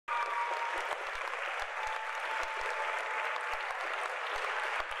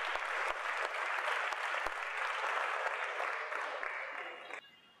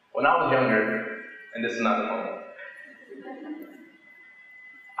When I was younger, and this is not a poem,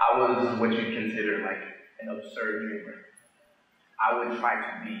 I was what you'd consider like an absurd dreamer. I would try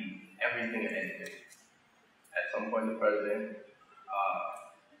to be everything and anything. At some point, the president.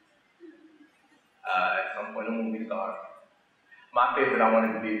 At some point, a movie star. My favorite, I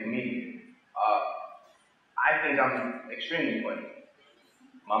wanted to be a comedian. I think I'm extremely funny.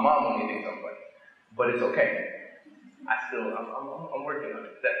 My mom only thinks I'm funny, but it's okay. I'm working on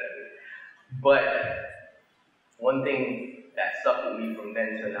it, definitely. But one thing that stuck with me from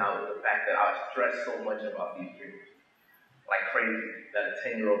then to now is the fact that I stress so much about these dreams. Like crazy, that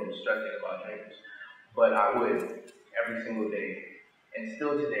a 10-year-old was stressing about dreams. But I would, every single day, and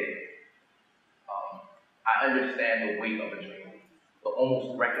still today, I understand the weight of a dream, the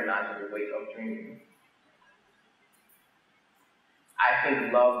almost recognizable weight of dreaming. I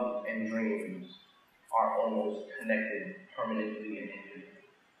think love and dreams are almost connected permanently and infinitely.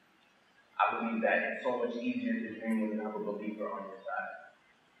 I believe that it's so much easier to dream when you have a believer on your side.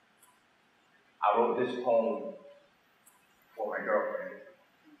 I wrote this poem for my girlfriend,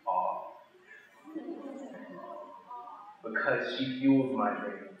 because she fuels my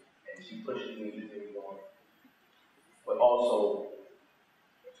dreams and she pushes me to dream more. But also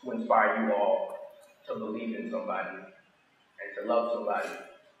to inspire you all to believe in somebody and to love somebody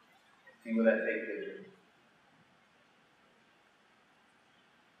and see where that takes their dreams.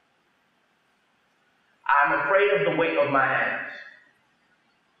 I'm afraid of the weight of my hands.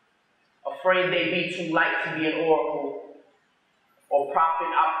 Afraid they be too light to be an oracle or prophet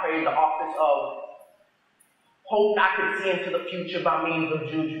I prayed the office of. Hoped I could see into the future by means of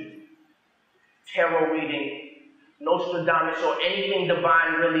juju, tarot reading, Nostradamus, or anything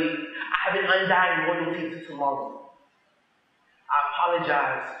divine really. I have an undying loyalty to tomorrow. I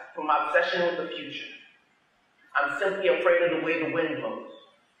apologize for my obsession with the future. I'm simply afraid of the way the wind blows.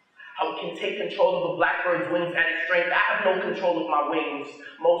 How it can take control of a blackbird's wings at its strength. I have no control of my wings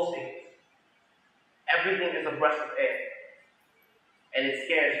most days. Everything is a breath of air. And it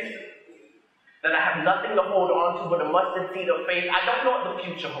scares me. That I have nothing to hold on to but a mustard seed of faith. I don't know what the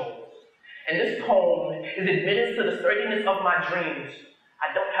future holds. And this poem is admittance to the sturdiness of my dreams.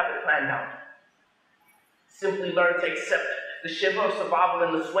 I don't have it planned out. Simply learn to accept the shiver of survival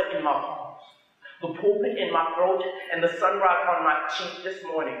and the sweat in my palms, the pulpit in my throat, and the sunrise on my cheek this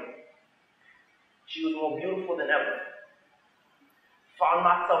morning. She was more beautiful than ever. Found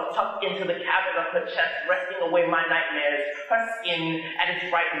myself tucked into the cavern of her chest, resting away my nightmares, her skin at its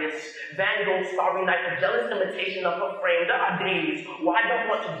brightness, Van Gogh's Starry Night, a jealous imitation of her frame. There are days where I don't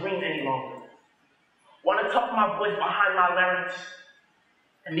want to dream any longer. Want to tuck my voice behind my larynx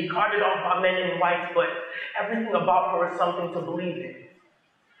and be carted off by men in white, but everything about her is something to believe in.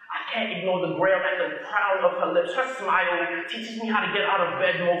 I can't ignore the grail at the crown of her lips. Her smile teaches me how to get out of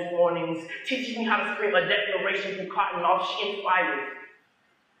bed most mornings, teaches me how to scream a declaration through cotton mouth. She inspires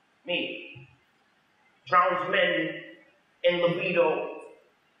me. Drowns men in libido.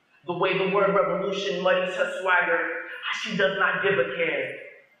 The way the word revolution muddies her swagger, how she does not give a care.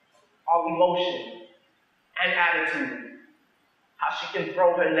 All emotion and attitude. How she can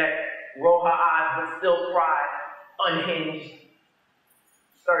throw her neck, roll her eyes, but still cry, unhinged,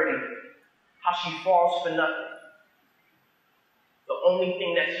 sturdy. How she falls for nothing. The only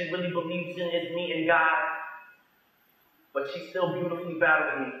thing that she really believes in is me and God, but she still beautifully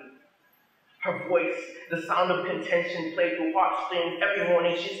battles me. Her voice, the sound of contention played through heartstrings. Every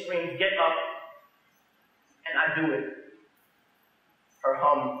morning she screams, "Get up," and I do it. Her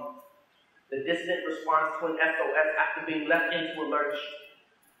hum, the distant response to an SOS after being left into a lurch.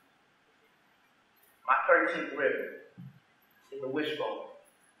 My 13th rib is a wishbone,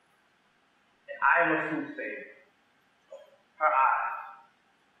 and I am a soothsayer. Her eyes,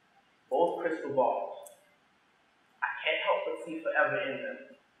 both crystal balls. I can't help but see forever in them.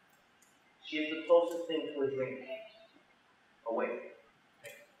 She is the closest thing to a dream. Awake.